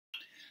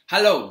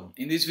Hello!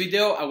 In this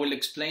video I will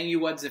explain you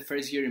what the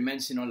first year in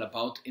medicine all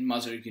about in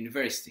Masaryk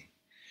University.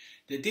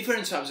 The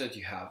different subjects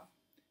you have,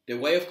 the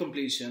way of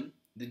completion,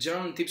 the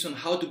general tips on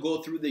how to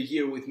go through the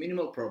year with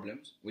minimal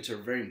problems, which are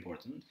very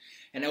important,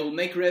 and I will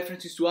make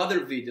references to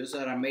other videos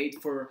that are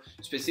made for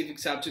specific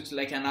subjects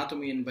like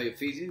anatomy and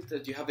biophysics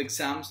that you have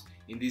exams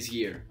in this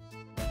year.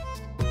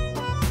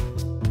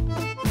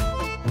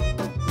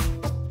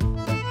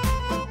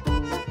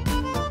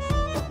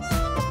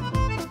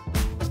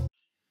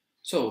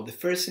 So, the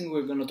first thing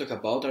we're going to talk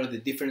about are the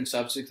different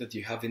subjects that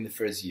you have in the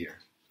first year.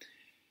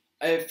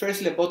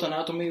 Firstly, about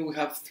anatomy, we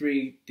have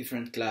three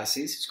different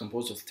classes. It's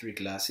composed of three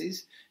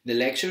classes: the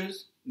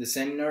lectures, the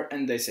seminar,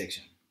 and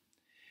dissection.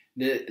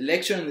 The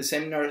lecture and the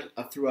seminar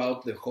are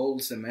throughout the whole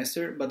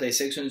semester, but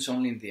dissection is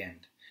only in the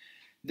end.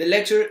 The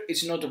lecture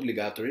is not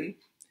obligatory,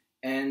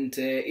 and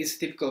it's a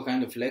typical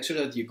kind of lecture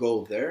that you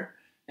go there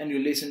and you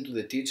listen to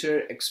the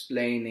teacher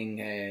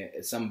explaining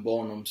some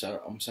bone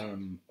on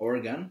some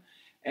organ.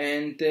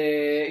 And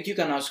you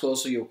can ask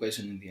also your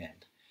question in the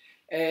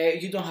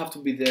end. You don't have to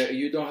be there,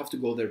 you don't have to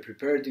go there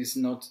prepared. It's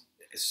not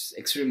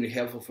extremely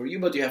helpful for you,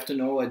 but you have to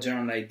know a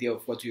general idea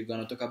of what you're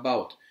going to talk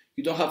about.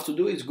 You don't have to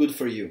do it, it's good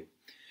for you.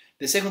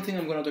 The second thing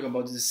I'm going to talk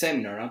about is the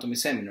seminar, anatomy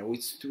seminar,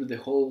 which is through the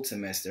whole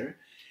semester.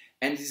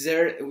 And it's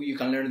there you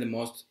can learn the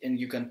most and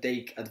you can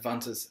take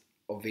advantage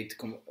of it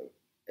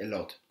a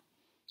lot.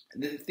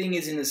 The thing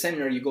is, in the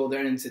seminar you go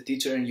there and it's a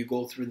teacher and you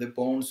go through the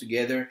bones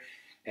together.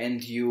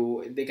 And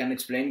they can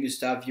explain you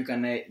stuff. You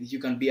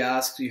can be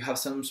asked. You have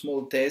some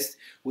small tests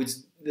which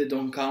they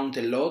don't count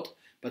a lot,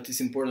 but it's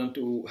important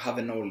to have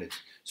a knowledge.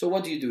 So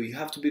what do? You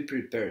have to be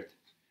prepared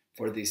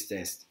for this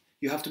test.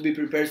 You have to be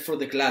prepared for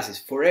the classes,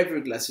 for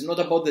every class. It's not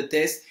about the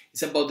test.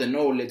 It's about the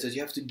knowledge that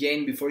you have to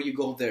gain before you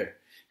go there.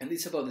 And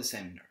it's about the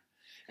seminar.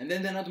 And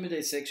then the anatomy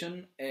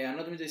dissection.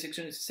 Anatomy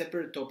dissection is a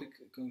separate topic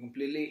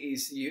completely.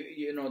 Is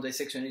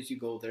dissection is you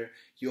go there,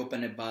 you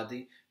open a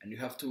body, and you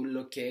have to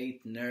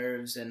locate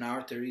nerves and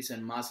arteries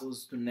and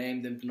muscles to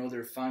name them, to know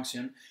their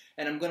function.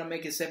 And I'm gonna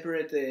make a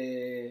separate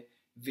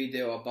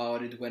video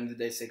about it when the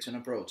dissection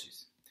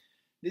approaches.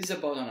 This is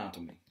about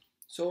anatomy.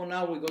 So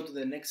now we go to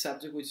the next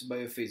subject, which is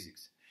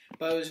biophysics.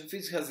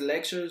 Biophysics has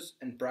lectures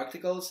and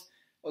practicals.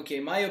 Okay,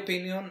 my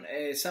opinion,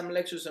 some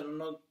lectures are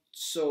not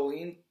so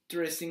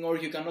interesting or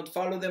you cannot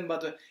follow them,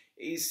 but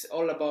it's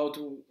all about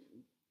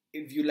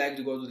if you like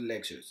to go to the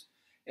lectures.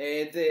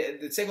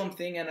 The second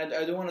thing, and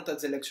I don't want to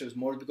touch the lectures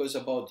more because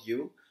it's about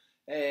you,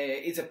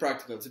 it's a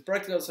practical. The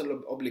practicals are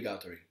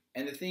obligatory.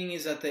 And the thing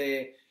is that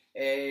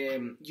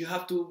you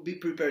have to be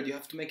prepared, you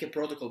have to make a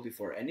protocol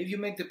before. And if you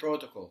make the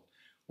protocol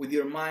with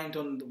your mind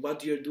on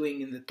what you're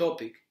doing in the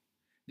topic,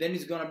 then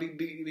it's going to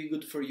be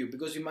good for you,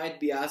 because you might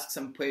be asked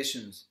some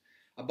questions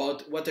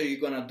about what are you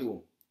going to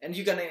do. And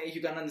you can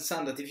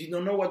understand that if you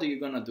don't know what you're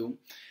going to do,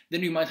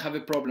 then you might have a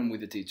problem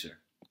with the teacher.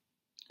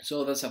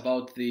 So that's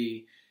about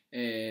the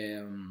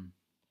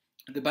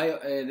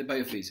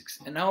biophysics.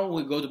 And now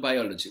we go to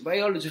biology.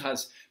 Biology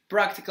has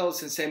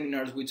practicals and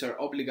seminars which are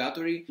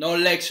obligatory. No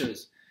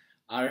lectures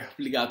are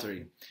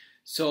obligatory.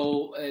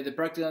 So the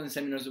practicals and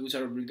seminars which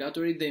are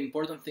obligatory, the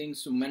important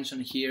things to mention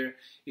here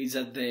is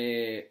that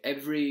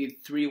every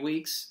 3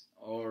 weeks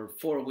or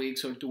 4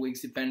 weeks or 2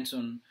 weeks, depends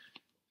on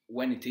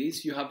when it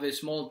is, you have a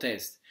small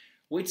test.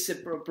 Which is a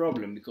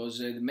problem, because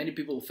many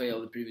people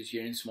fail the previous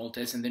year in small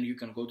tests, and then you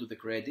can go to the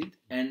credit.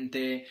 And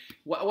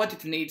what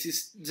it needs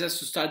is just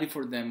to study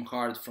for them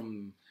hard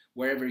from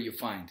wherever you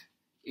find.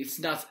 It's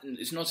not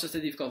such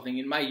a difficult thing.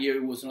 In my year,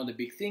 it was not a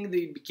big thing.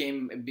 It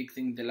became a big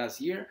thing the last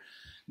year,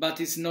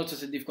 but it's not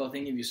such a difficult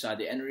thing if you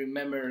study. And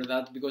remember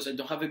that, because I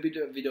don't have a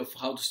video of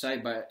how to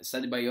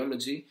study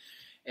biology.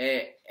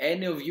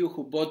 Any of you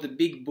who bought the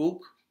big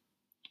book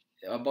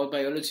about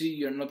biology,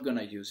 you're not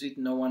gonna use it.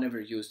 No one ever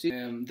used it.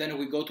 Then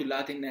we go to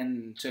Latin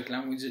and Czech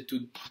language, the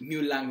two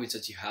new languages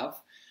that you have.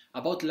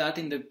 About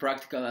Latin, the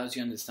practical, as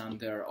you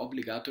understand, they are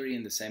obligatory,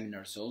 in the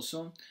seminars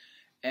also.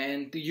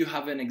 And you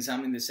have an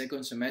exam in the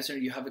second semester,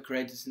 you have a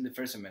credits in the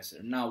first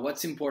semester. Now,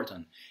 what's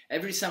important?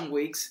 Every some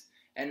weeks,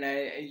 and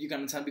you can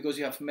understand because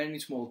you have many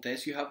small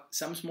tests, you have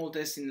some small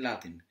tests in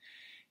Latin.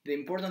 The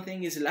important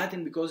thing is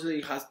Latin, because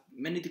it has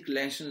many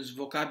declensions,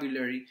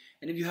 vocabulary,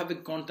 and if you have a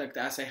contact,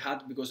 as I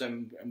had because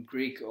I'm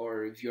Greek,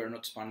 or if you are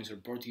not Spanish or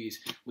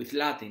Portuguese, with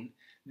Latin,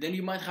 then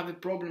you might have a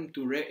problem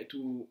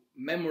to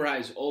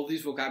memorize all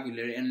this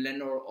vocabulary and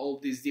learn all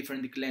these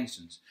different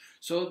declensions.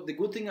 So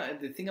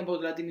the thing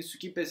about Latin is to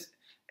keep a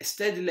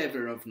steady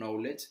level of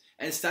knowledge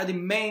and study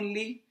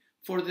mainly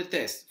for the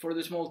test, for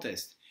the small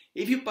test.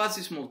 If you pass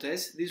the small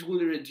test, this will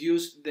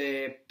reduce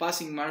the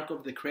passing mark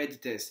of the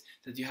credit test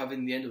that you have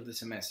in the end of the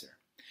semester.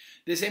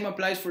 The same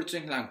applies for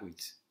Czech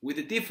language, with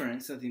the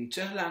difference that in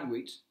Czech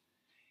language,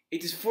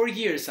 it is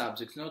 4-year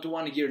subjects, not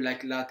 1 year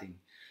like Latin.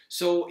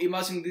 So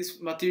imagine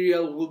this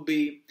material will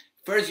be,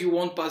 first, you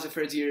won't pass the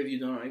first year if you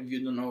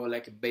don't know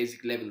like a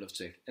basic level of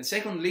Czech. And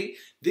secondly,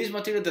 this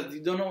material that you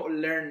don't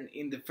learn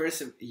in the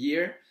first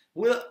year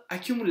will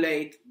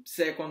accumulate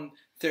second,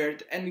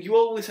 third, and you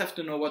always have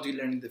to know what you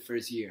learned in the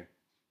first year.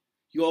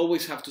 You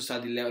always have to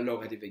study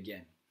logative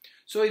again.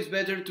 So it's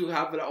better to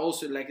have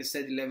also like a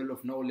steady level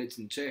of knowledge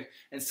in Czech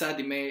and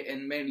study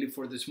mainly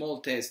for the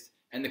small test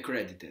and the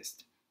credit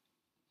test.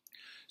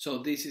 So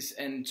this is,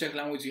 and Czech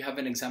language you have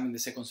an exam in the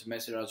second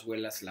semester as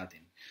well as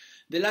Latin.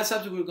 The last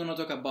subject we're going to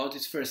talk about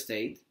is first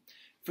aid.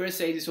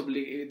 First aid is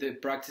the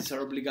practices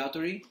are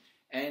obligatory,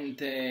 and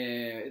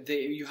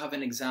you have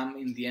an exam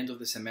in the end of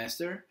the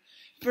semester.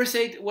 First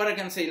aid, what I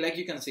can say, like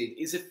you can say,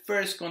 is the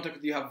first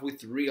contact you have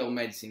with real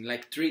medicine,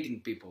 like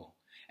treating people.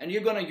 And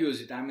you're gonna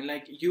use it. I mean,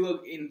 like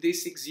you, in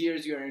these 6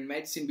 years you're in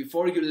medicine,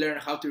 before you learn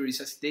how to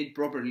resuscitate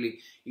properly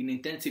in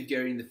intensive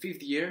care in the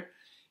 5th year,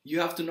 you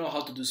have to know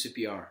how to do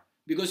CPR,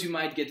 because you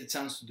might get a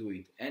chance to do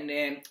it. And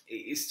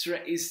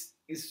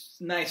it's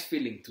nice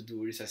feeling to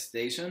do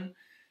resuscitation.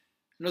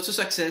 Not so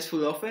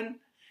successful often,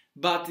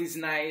 but it's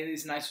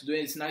nice to do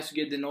it. It's nice to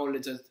get the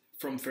knowledge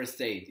from first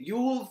aid. You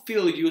will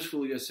feel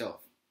useful yourself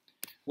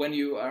when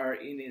you are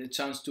in a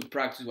chance to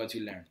practice what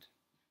you learned.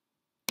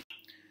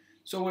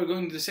 So we're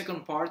going to the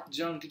second part,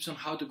 general tips on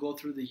how to go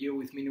through the year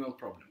with minimal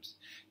problems.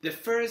 The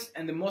first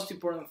and the most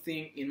important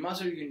thing in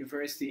Masaryk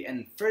University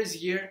and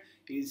first year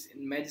is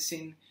in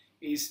medicine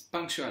is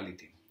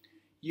punctuality.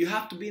 You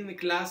have to be in the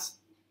class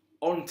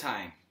on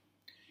time.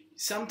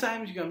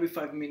 Sometimes you can be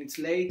 5 minutes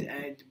late,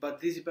 but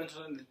this depends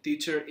on the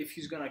teacher if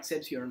he's going to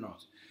accept you or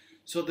not.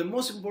 So the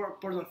most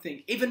important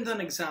thing, even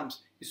on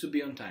exams, is to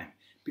be on time.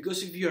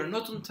 Because if you are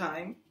not on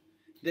time,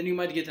 then you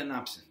might get an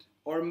absent.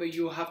 Or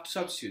you have to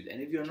substitute.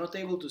 And if you're not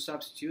able to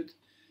substitute,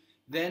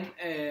 then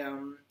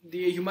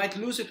you might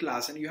lose a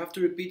class and you have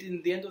to repeat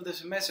in the end of the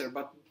semester.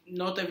 But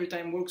not every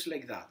time works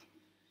like that.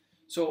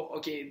 So,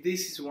 okay,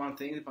 this is one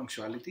thing, the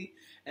punctuality.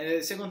 And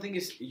the second thing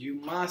is you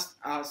must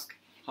ask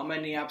how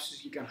many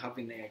absences you can have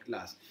in a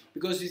class.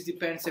 Because this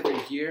depends every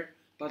year.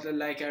 But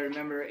like I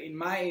remember in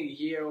my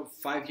year of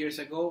 5 years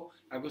ago,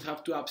 I could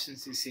have 2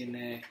 absences in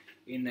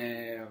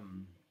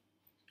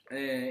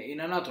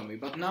anatomy,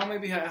 but now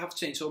maybe I have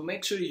changed. So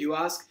make sure you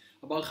ask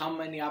about how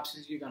many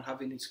absences you can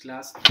have in each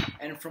class,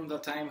 and from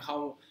that time,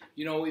 how,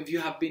 you know, if you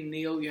have been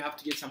ill, you have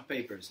to get some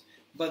papers.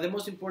 But the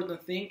most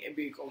important thing,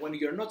 when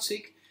you're not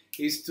sick,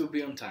 is to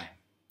be on time.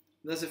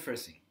 That's the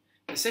first thing.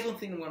 The second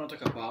thing I'm going to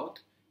talk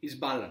about is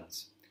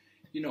balance.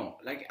 You know,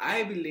 like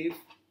I believe,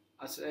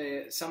 as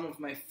some of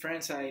my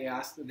friends I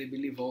asked, they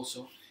believe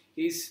also,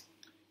 is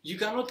you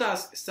cannot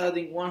ask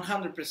studying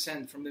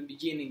 100% from the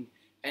beginning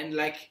and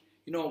like,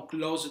 you know,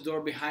 close the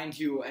door behind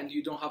you and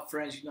you don't have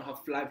friends, you don't have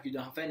life, you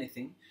don't have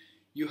anything.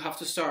 You have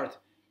to start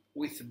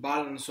with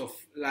balance of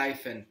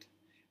life,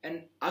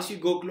 and as you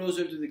go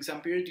closer to the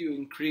exam period, you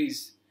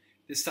increase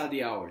the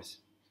study hours.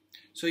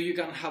 So you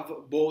can have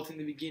both in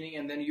the beginning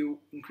and then you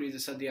increase the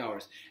study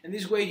hours. And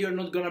this way you're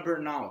not gonna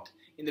burn out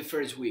in the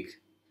first week,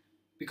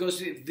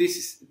 because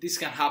this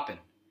can happen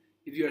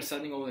if you are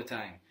studying all the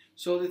time.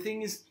 So the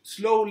thing is,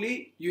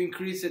 slowly you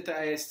increase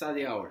the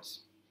study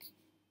hours.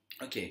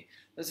 Okay.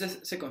 That's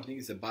the second thing,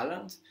 is the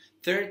balance.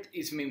 Third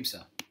is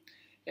MIMSA.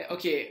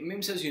 Okay,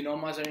 MIMSA, as you know,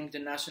 Masaryk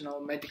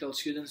International Medical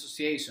Student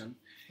Association,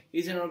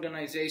 is an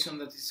organization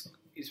that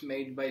is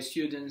made by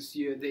students.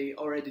 They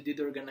already did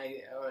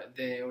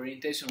the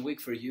orientation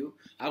week for you.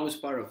 I was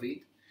part of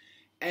it.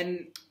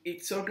 And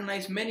it's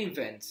organized many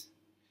events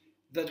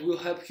that will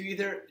help you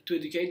either to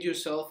educate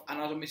yourself,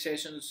 anatomy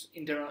sessions,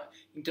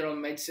 internal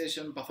med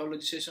session,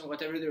 pathology session,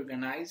 whatever they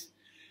organize.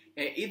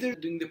 Either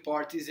doing the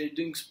parties, they're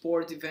doing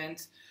sport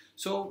events.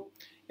 So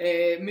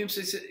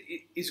MIMSA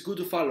is good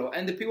to follow.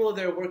 And the people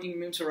that are working in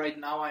MIMSA right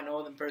now, I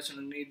know them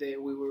personally.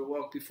 We were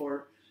worked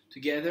before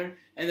together,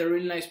 and they're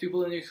really nice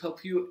people, and they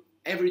help you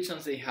every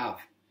chance they have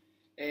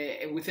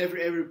with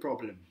every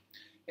problem.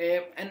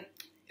 And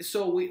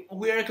so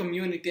we are a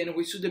community, and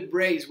we should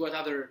embrace what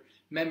other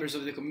members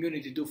of the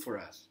community do for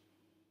us.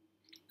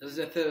 That's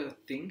the third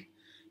thing.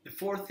 The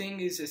fourth thing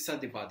is a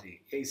study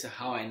buddy. Is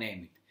how I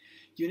name it.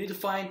 You need to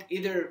find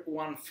either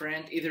one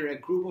friend, either a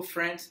group of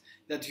friends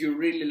that you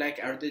really like,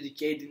 are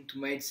dedicated to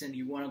medicine,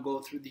 you want to go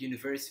through the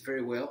university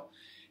very well,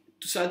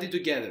 to study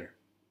together.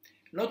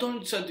 Not only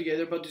to study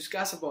together, but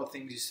discuss about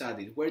things you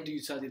studied. Where do you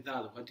study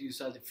that? What do you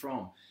study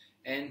from?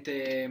 And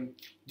do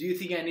you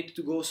think I need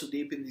to go so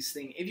deep in this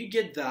thing? If you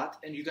get that,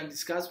 and you can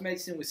discuss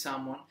medicine with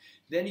someone,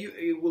 then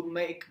it will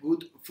make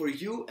good for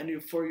you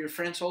and for your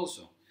friends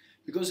also.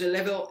 Because the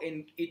level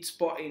in each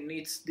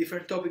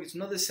different topic is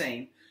not the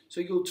same. So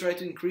you'll try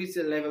to increase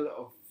the level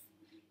of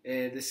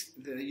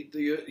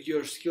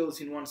your skills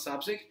in one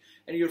subject,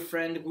 and your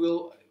friend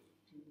will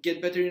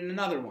get better in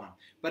another one.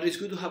 But it's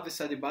good to have a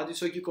study buddy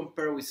so you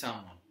compare with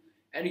someone.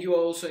 And you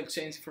also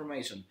exchange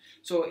information.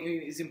 So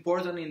it's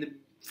important in the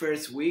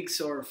first weeks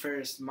or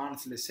first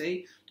months, let's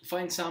say, to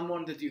find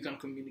someone that you can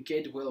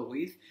communicate well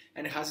with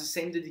and has the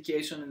same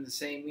dedication and the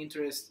same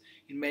interest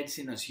in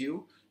medicine as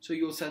you, so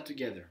you'll start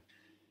together.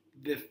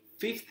 The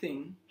fifth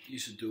thing you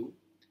should do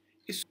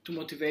is to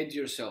motivate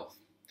yourself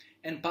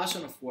and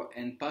passion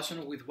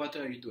with what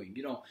are you doing.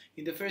 You know,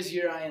 in the first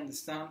year I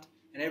understand,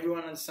 and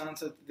everyone understands,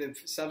 that the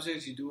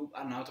subjects you do,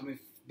 anatomy,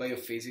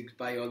 biophysics,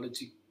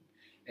 biology,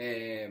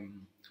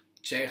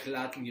 Czech,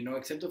 Latin,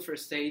 except the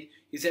first aid,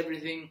 is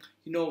everything,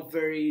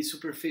 very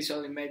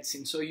superficial in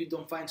medicine, so you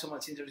don't find so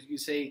much interest. You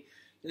say,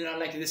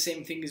 like the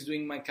same thing is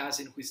doing my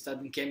cousin who is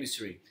studying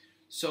chemistry.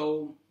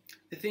 So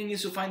the thing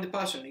is to find the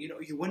passion.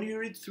 When you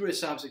read through a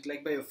subject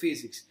like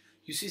biophysics,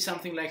 you see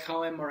something like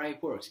how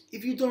MRI works.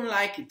 If you don't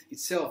like it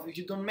itself, if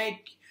you don't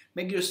make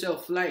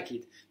yourself like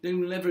it, then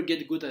you'll never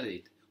get good at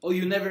it, or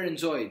you never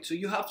enjoy it. So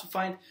you have to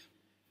find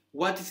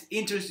what is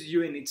interested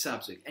you in each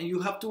subject, and you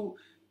have to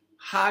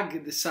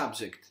hug the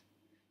subject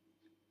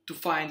to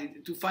find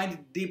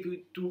it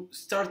deep, to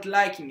start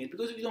liking it.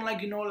 Because if you don't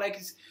like,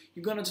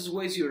 you're gonna just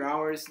waste your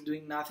hours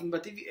doing nothing.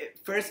 But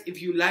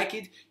if you like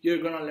it, you're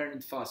gonna learn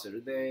it faster.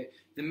 The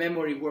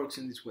memory works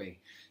in this way.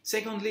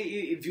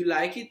 Secondly, if you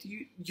like it,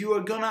 you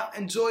are gonna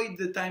enjoy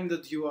the time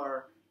that you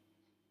are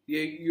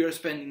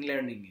spending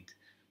learning it.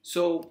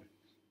 So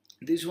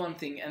this one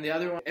thing, and the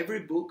other one, every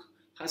book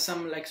has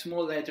some like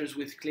small letters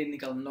with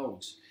clinical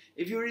notes.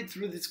 If you read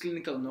through these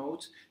clinical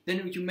notes, then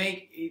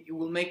it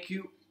will make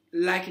you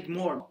like it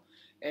more.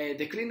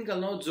 The clinical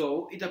notes,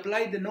 though, it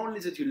applies the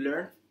knowledge that you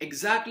learn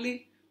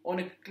exactly on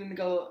a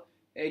clinical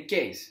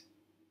case.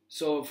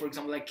 So, for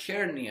example, like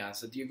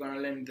hernias that you're gonna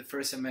learn in the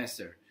first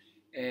semester.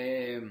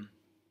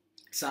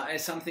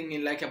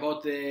 Something like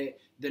about the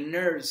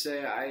nerves,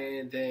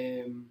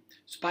 the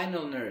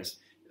spinal nerves.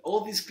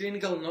 All these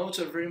clinical notes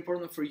are very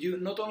important for you,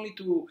 not only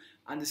to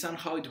understand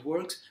how it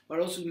works, but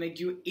also to make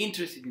you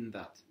interested in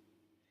that.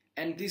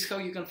 And this is how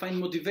you can find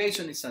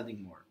motivation in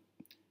studying more.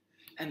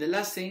 And the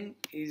last thing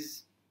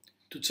is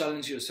to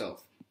challenge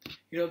yourself.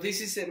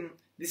 This is a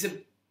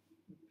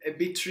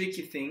bit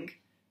tricky thing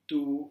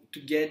to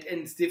get,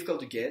 and it's difficult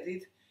to get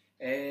it.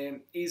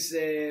 It's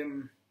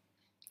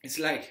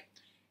like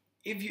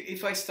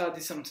if I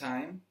study some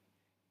time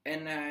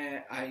and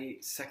I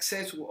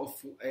success of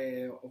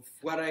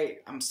what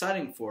I'm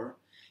studying for,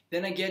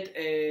 then I get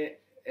a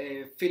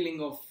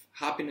feeling of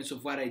happiness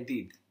of what I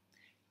did.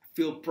 I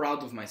feel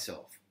proud of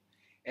myself,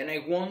 and I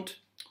want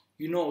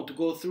to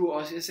go through.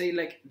 I say,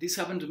 like, this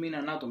happened to me in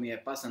anatomy. I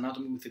passed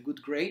anatomy with a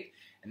good grade,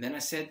 and then I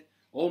said,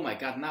 oh my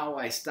God, now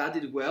I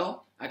studied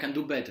well, I can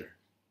do better.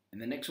 And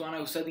the next one I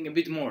was studying a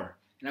bit more,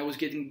 and I was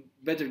getting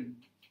better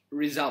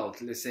result,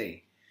 let's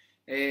say.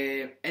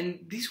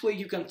 And this way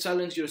you can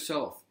challenge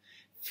yourself.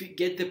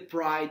 Get the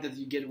pride that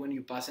you get when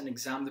you pass an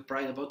exam, the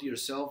pride about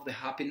yourself, the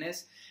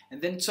happiness,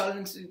 and then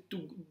challenge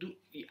to do.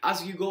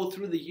 As you go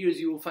through the years,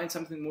 you will find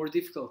something more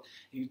difficult.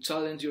 You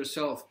challenge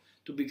yourself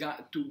to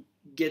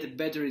get a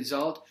better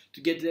result, to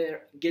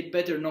get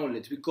better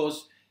knowledge,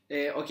 because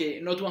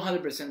not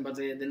 100%, but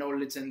the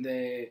knowledge and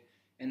the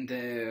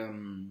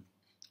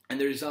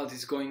result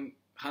is going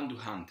hand to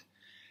hand.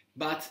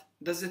 But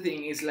that's the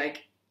thing, is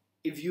like,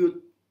 if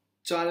you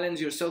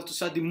challenge yourself to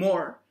study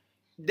more,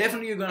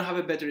 definitely you're gonna have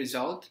a better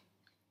result,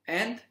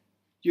 and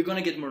you're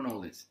gonna get more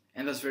knowledge,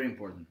 and that's very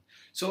important.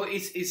 So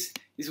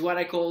it's what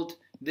I called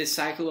the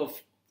cycle of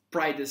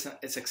pride as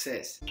a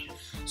success.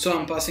 So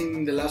I'm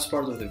passing the last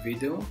part of the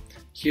video.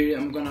 Here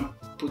I'm gonna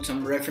put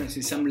some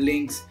references, some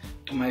links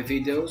to my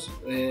videos,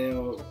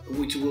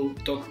 which will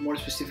talk more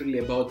specifically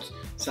about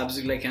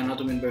subjects like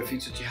anatomy and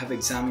biophysics that you have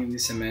examined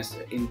this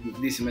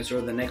semester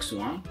or the next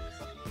one.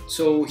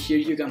 So here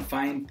you can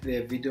find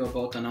the video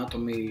about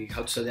anatomy,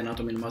 how to study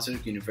anatomy in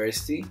Masaryk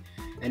University,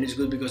 and it's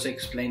good because I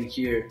explain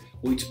here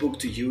which book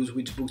to use,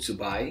 which books to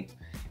buy.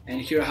 And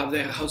here I have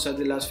the how to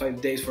study the last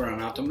 5 days for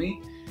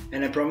anatomy,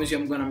 and I promise you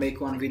I'm gonna make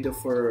one video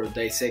for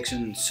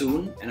dissection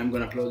soon, and I'm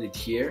gonna upload it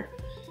here.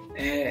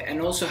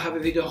 And also have a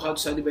video how to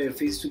study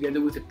biophysics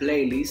together with a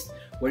playlist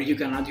where you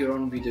can add your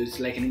own videos. It's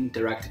like an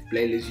interactive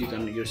playlist. You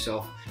can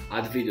yourself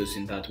add videos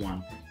in that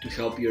one to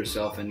help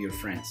yourself and your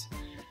friends.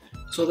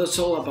 So that's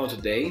all about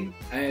today.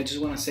 I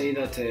just want to say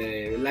that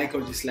like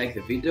or dislike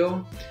the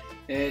video,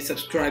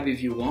 subscribe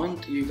if you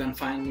want. You can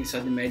find me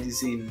Study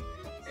Medicine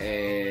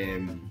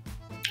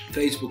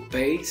Facebook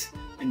page,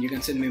 and you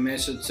can send me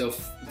messages of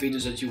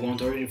videos that you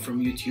want, or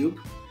from YouTube.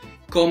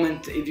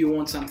 Comment if you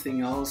want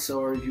something else,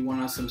 or if you want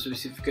to ask some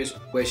specific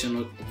question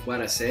of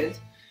what I said.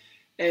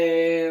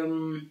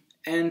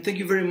 And thank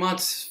you very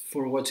much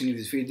for watching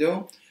this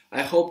video.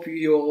 I hope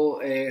you all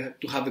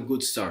to have a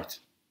good start.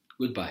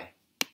 Goodbye.